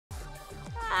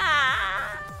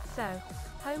So,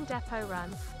 Home Depot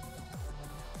run.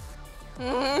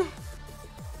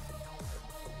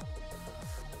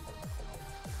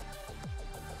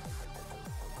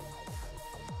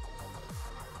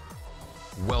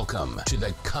 Welcome to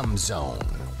the cum zone.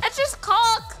 It's just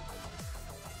Caulk!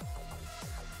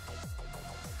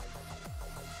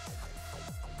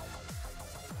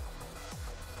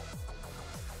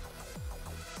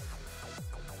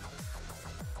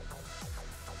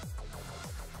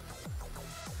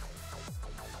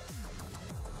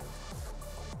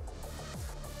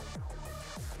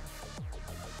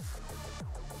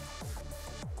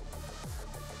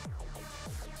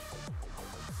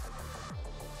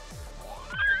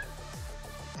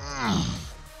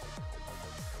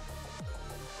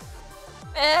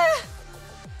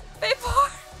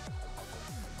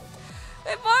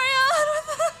 Vaporeon!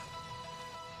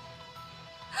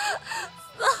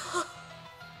 Stop!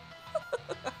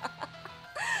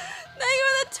 Thank you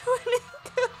for the 20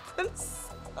 coupon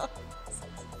subs.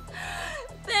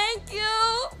 Thank you!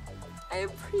 I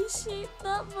appreciate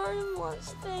that very much.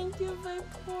 Thank you,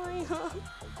 Vaporeon.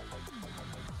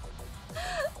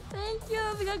 Thank you.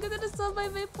 If you got good to the sub by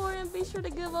Vaporeon, be sure to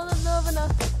give all the love and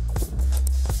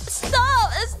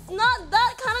Stop! It's not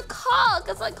that kind of Caulk.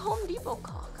 It's like Home Depot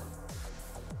Caulk.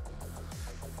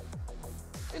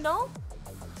 You know?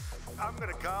 I'm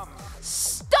gonna come.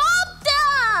 Stop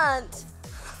that!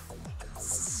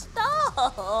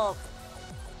 Stop!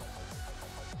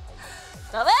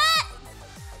 Stop it!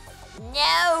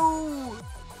 No!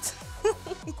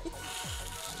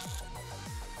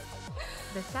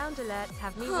 The sound alerts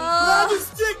have me Grab his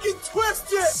dick and twist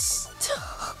it!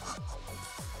 Stop!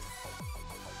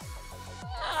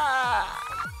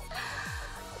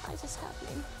 What is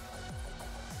happening?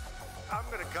 I'm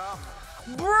gonna come.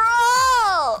 Bro!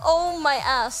 Oh my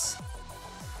ass.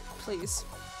 Please.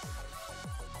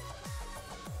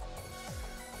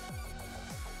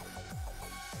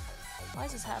 Why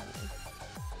is this happening?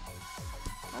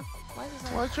 Huh? Why is this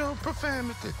happening? Watch your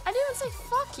profanity. I didn't even say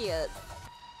fuck yet.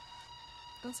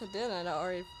 Once I did, I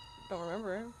already don't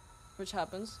remember. Which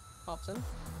happens often.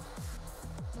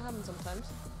 It happens sometimes.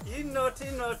 You naughty.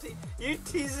 You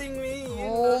teasing me. You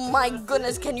Oh naughty, my naughty.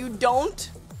 goodness, can you don't?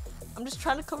 I'm just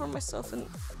trying to cover myself in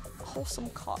wholesome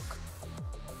cock.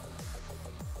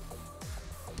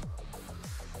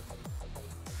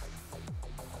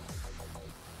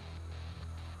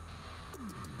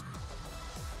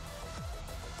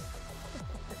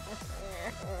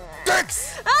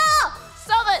 Dicks! Ah!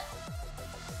 Stop it!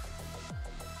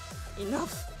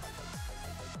 Enough.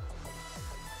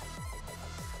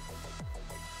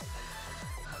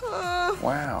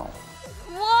 Wow.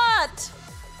 What?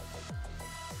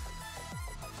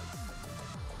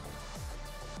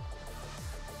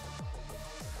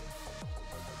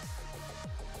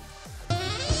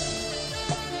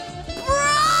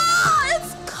 Bruh!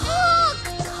 It's Caulk!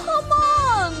 Come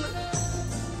on!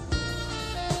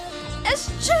 It's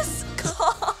just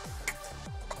Caulk!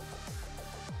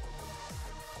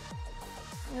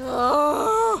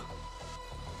 Ugh.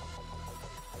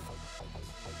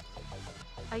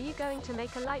 Are you going to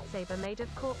make a lightsaber made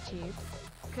of cork tubes?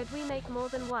 Could we make more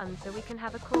than one so we can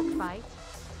have a cork fight?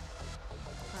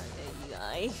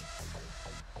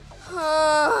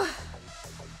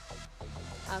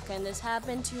 How can this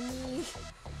happen to me?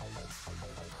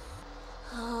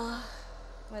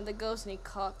 When the ghosts need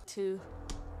Caulk too.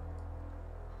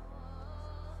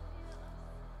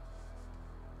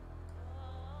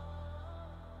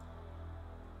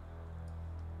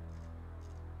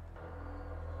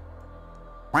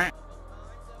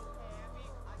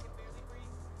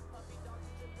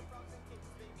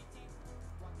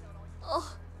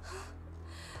 Oh,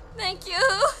 thank you.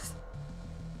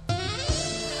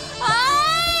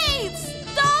 Hey,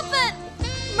 stop it!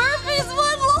 Murphy's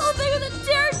one long thing with a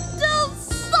daredevil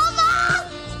summer.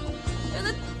 And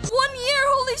the 1 year,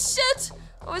 holy shit!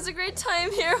 Always a great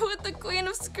time here with the Queen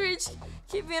of Screech.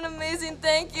 Keep being amazing.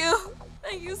 Thank you.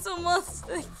 Thank you so much.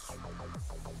 Thank you.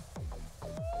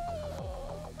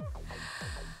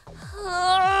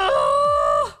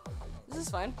 This is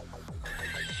fine.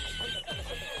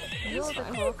 You're the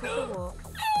cork of the walk.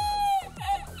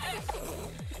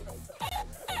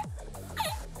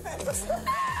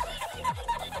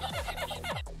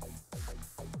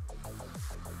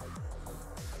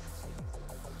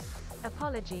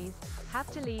 Apologies, have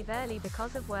to leave early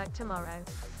because of work tomorrow.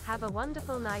 Have a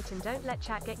wonderful night and don't let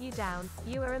chat get you down.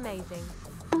 You are amazing.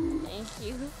 Thank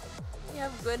you. You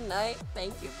have a good night.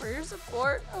 Thank you for your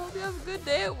support. I hope you have a good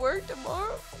day at work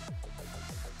tomorrow.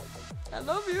 I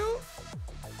love you.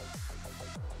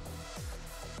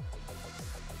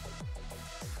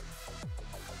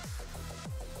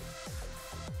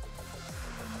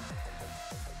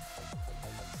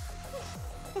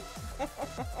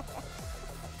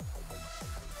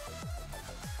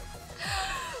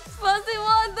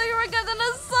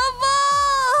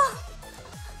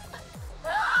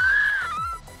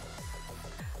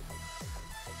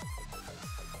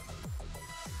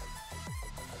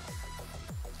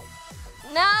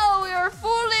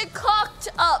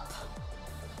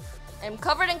 I'm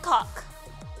covered in caulk.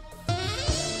 No!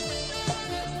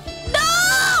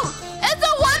 It's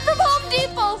the one from Home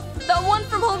Depot! The one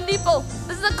from Home Depot.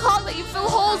 This is the caulk that you fill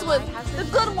holes with. The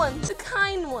good one. The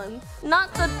kind one.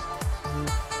 Not the